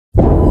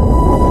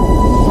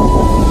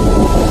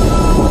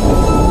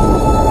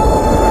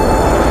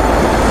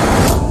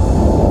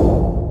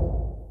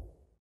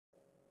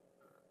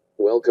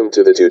Welcome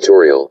to the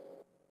tutorial.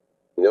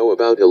 Know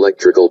about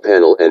electrical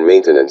panel and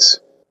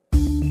maintenance.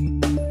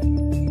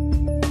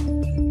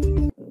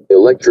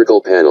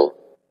 Electrical panel.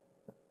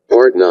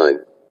 Part 9.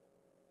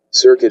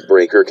 Circuit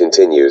breaker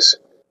continues.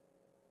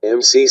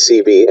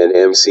 MCCB and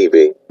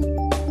MCB.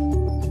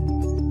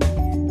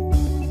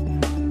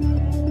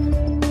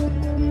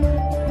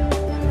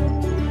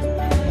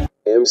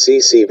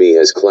 MCCB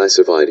has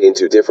classified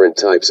into different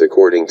types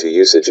according to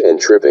usage and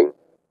tripping.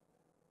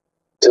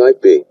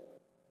 Type B.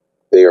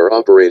 They are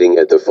operating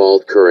at the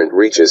fault current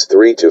reaches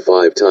 3 to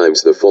 5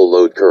 times the full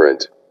load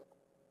current.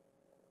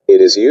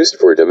 It is used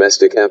for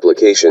domestic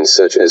applications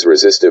such as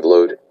resistive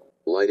load,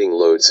 lighting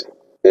loads,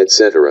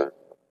 etc.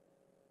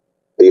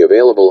 The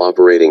available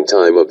operating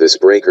time of this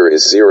breaker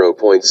is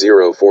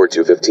 0.04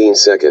 to 15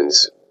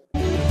 seconds.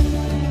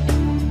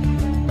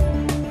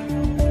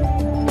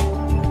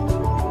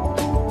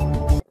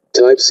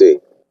 Type C.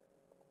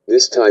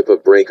 This type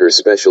of breaker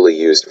specially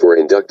used for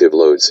inductive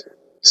loads,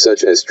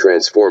 such as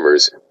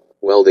transformers,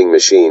 welding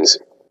machines,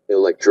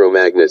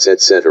 electromagnets,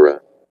 etc.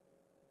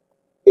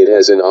 It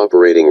has an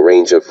operating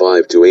range of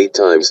 5 to 8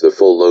 times the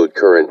full load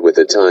current with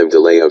a time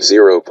delay of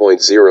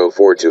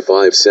 0.04 to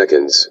 5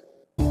 seconds.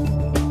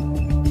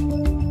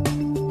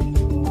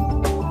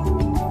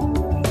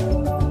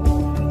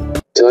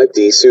 Type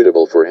D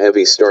suitable for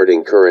heavy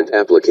starting current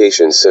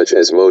applications such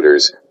as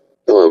motors,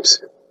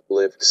 pumps,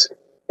 lifts,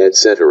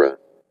 etc.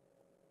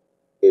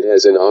 It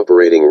has an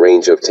operating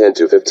range of 10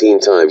 to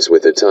 15 times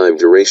with a time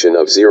duration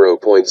of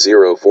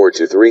 0.04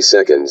 to 3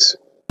 seconds.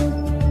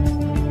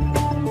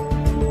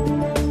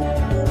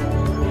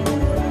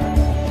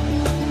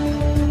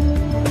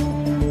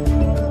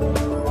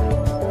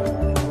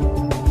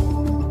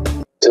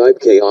 Type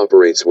K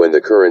operates when the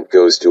current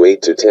goes to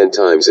 8 to 10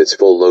 times its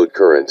full load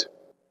current.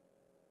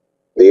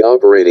 The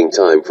operating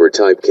time for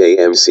Type K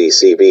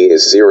MCCB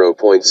is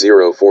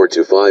 0.04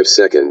 to 5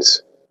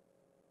 seconds.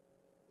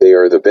 They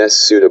are the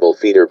best suitable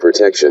feeder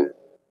protection.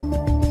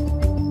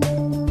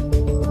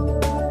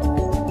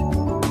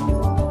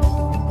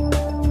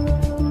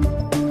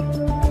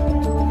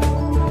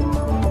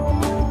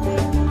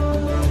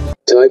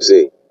 Type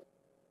Z.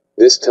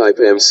 This type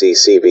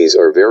MCCBs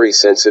are very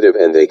sensitive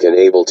and they can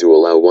able to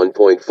allow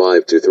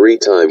 1.5 to 3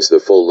 times the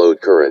full load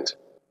current.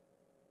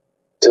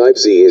 Type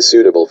Z is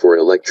suitable for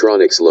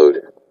electronics load,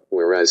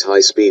 whereas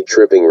high-speed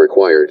tripping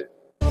required.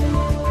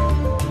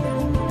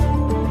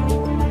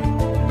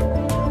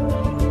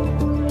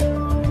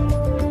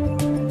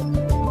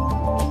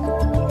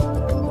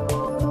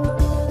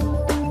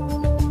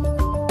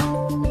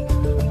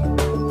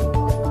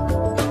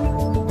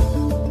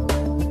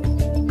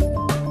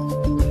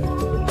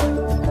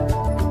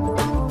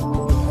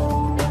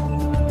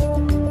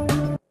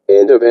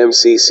 End of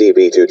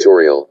MCCB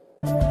tutorial.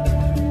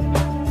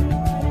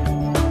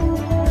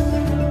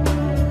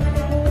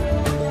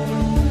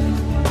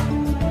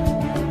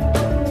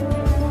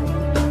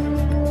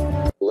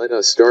 Let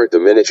us start the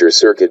miniature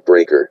circuit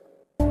breaker.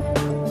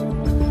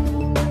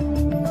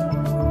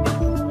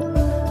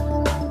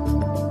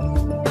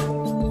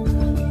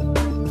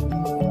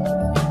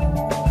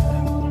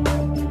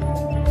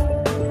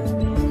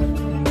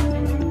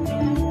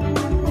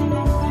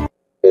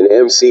 An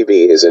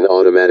MCB is an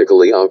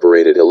automatically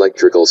operated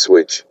electrical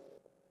switch.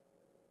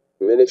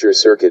 Miniature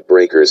circuit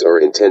breakers are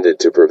intended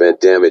to prevent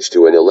damage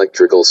to an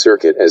electrical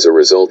circuit as a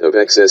result of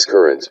excess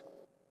current.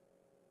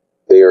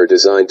 They are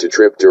designed to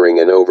trip during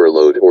an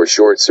overload or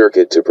short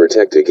circuit to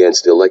protect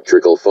against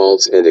electrical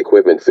faults and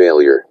equipment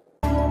failure.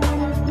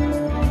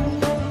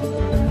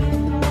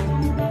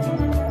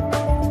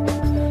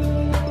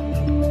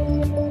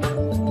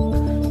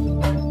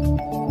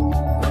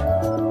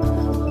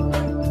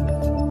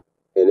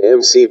 An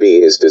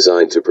MCB is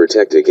designed to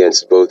protect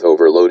against both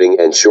overloading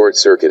and short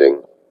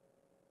circuiting.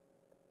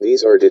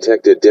 These are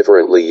detected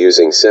differently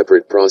using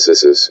separate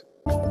processes.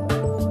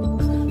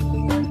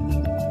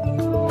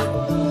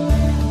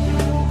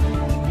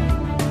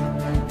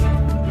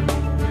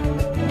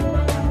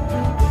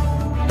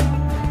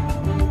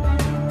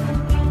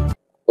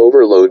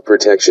 Overload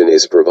protection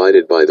is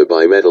provided by the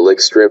bimetallic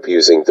strip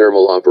using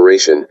thermal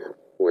operation,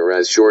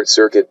 whereas short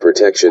circuit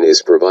protection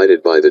is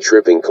provided by the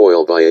tripping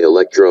coil via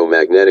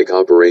electromagnetic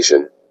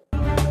operation.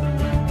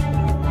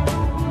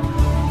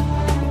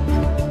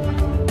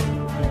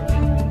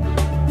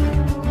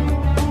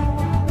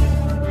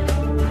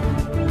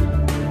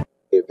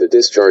 If the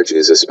discharge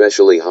is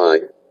especially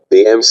high,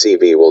 the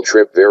MCB will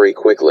trip very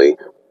quickly,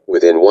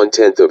 within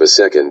 1/10 of a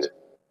second.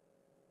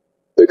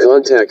 The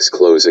contacts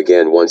close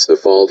again once the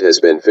fault has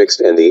been fixed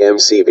and the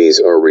MCBs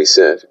are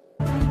reset.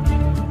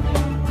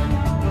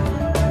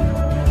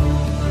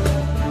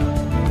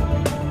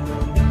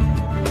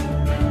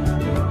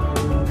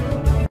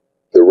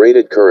 The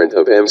rated current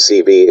of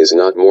MCB is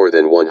not more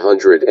than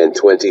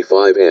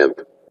 125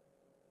 amp.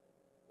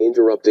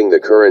 Interrupting the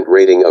current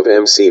rating of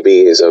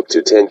MCB is up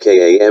to 10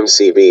 kA.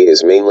 MCB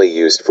is mainly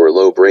used for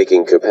low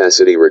breaking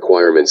capacity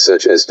requirements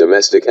such as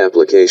domestic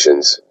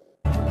applications.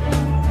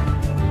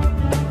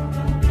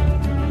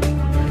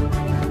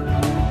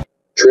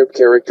 Trip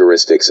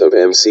characteristics of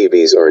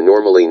MCBs are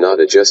normally not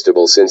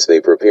adjustable since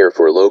they prepare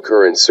for low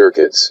current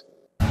circuits.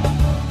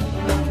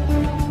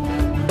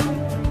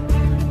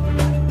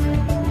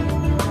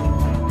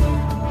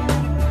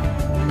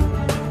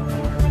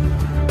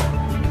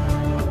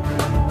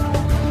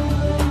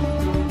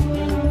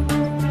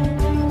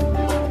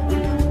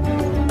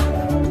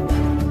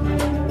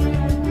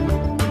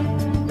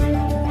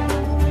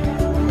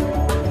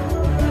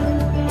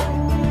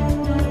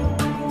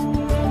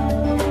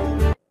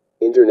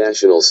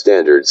 International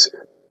standards,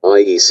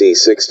 IEC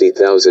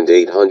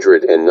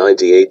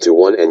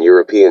 60898-1 and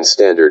European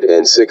standard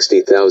N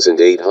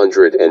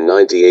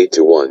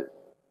 60898-1.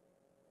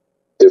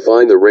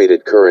 Define the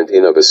rated current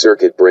in of a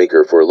circuit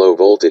breaker for low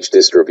voltage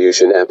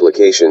distribution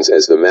applications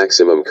as the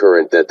maximum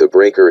current that the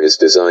breaker is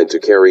designed to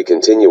carry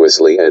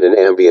continuously at an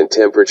ambient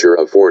temperature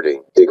of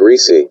 40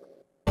 degrees C.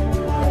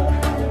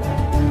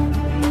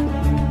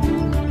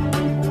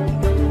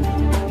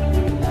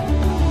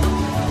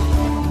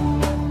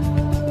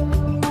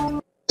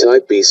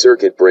 Type B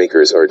circuit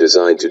breakers are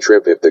designed to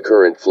trip if the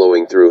current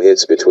flowing through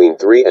hits between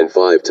 3 and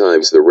 5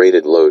 times the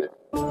rated load.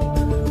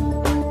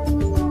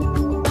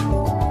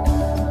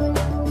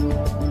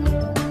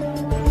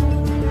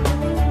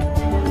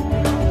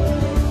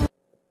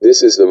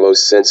 This is the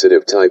most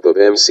sensitive type of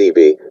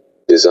MCB,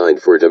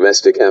 designed for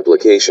domestic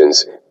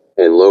applications,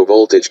 and low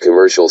voltage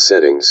commercial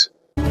settings.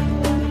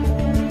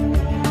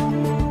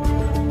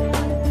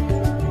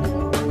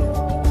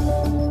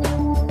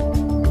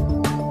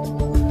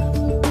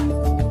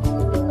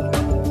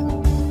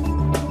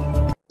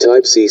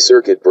 Type C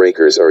circuit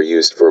breakers are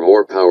used for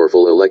more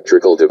powerful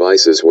electrical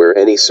devices where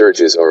any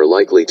surges are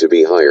likely to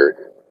be higher,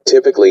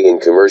 typically in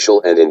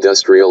commercial and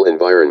industrial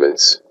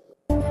environments.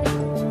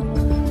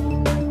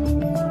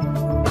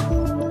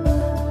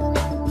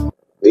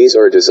 These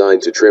are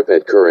designed to trip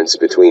at currents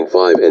between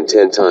 5 and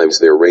 10 times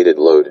their rated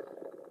load.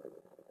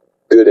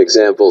 Good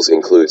examples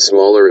include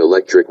smaller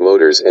electric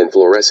motors and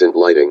fluorescent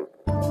lighting.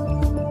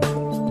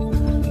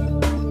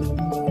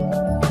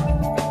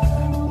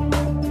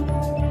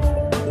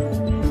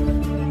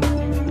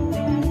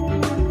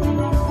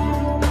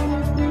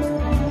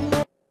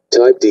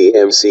 Type D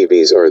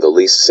MCBs are the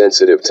least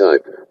sensitive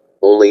type,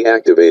 only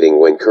activating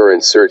when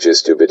current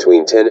surges to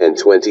between 10 and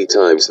 20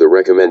 times the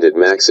recommended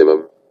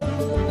maximum.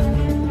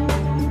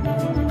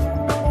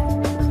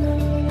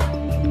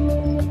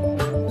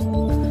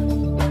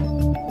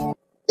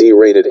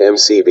 D-rated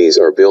MCBs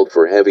are built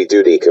for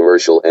heavy-duty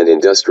commercial and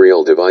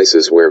industrial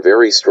devices where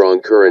very strong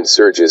current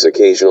surges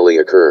occasionally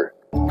occur.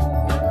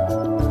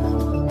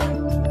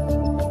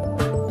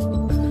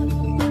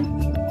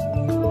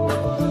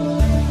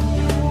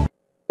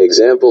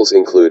 Examples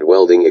include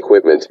welding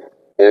equipment,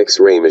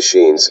 X-ray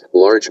machines,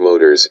 large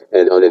motors,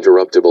 and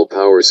uninterruptible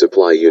power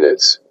supply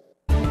units.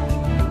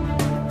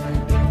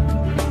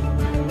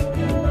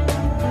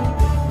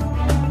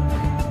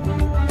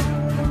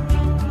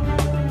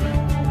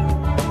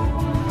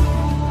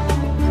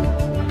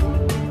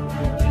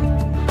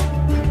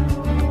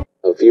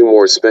 A few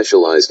more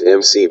specialized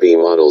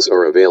MCB models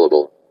are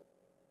available.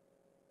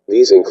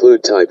 These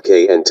include Type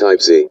K and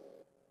Type Z.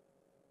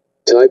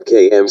 Type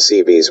K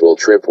MCBs will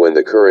trip when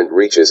the current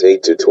reaches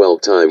 8 to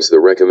 12 times the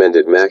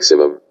recommended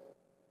maximum.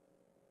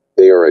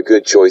 They are a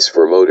good choice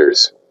for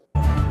motors.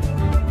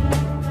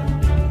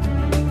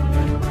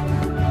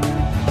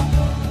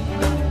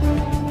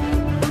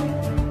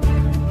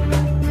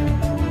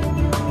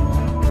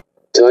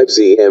 Type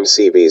Z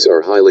MCBs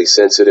are highly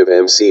sensitive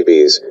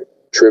MCBs,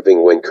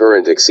 tripping when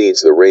current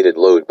exceeds the rated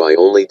load by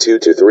only 2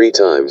 to 3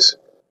 times.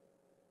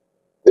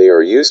 They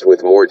are used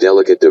with more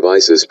delicate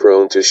devices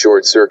prone to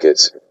short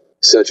circuits,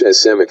 such as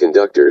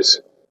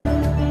semiconductors.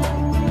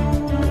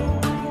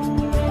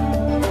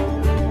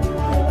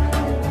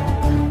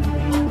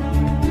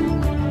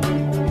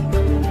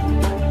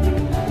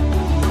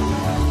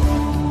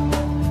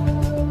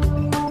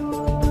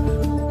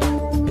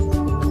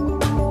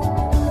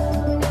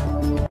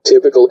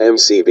 Typical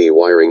MCB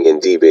wiring in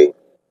dB.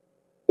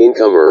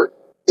 Incomer,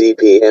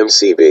 DP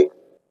MCB.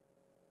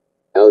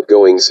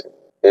 Outgoings,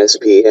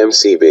 SP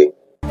MCB.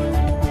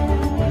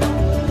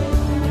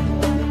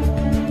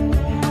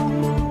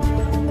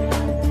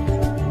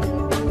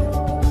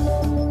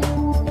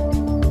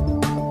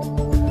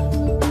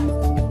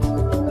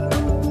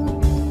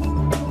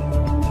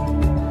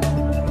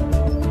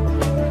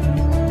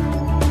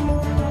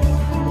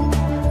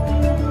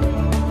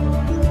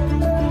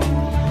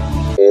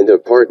 End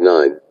of Part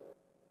 9.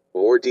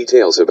 More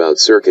details about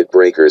circuit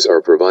breakers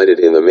are provided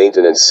in the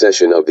maintenance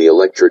session of the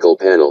electrical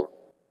panel.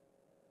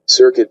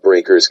 Circuit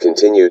breakers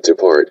continued to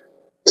Part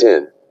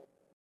 10.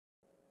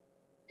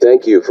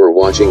 Thank you for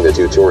watching the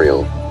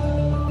tutorial.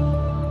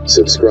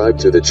 Subscribe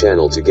to the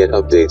channel to get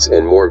updates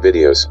and more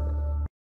videos.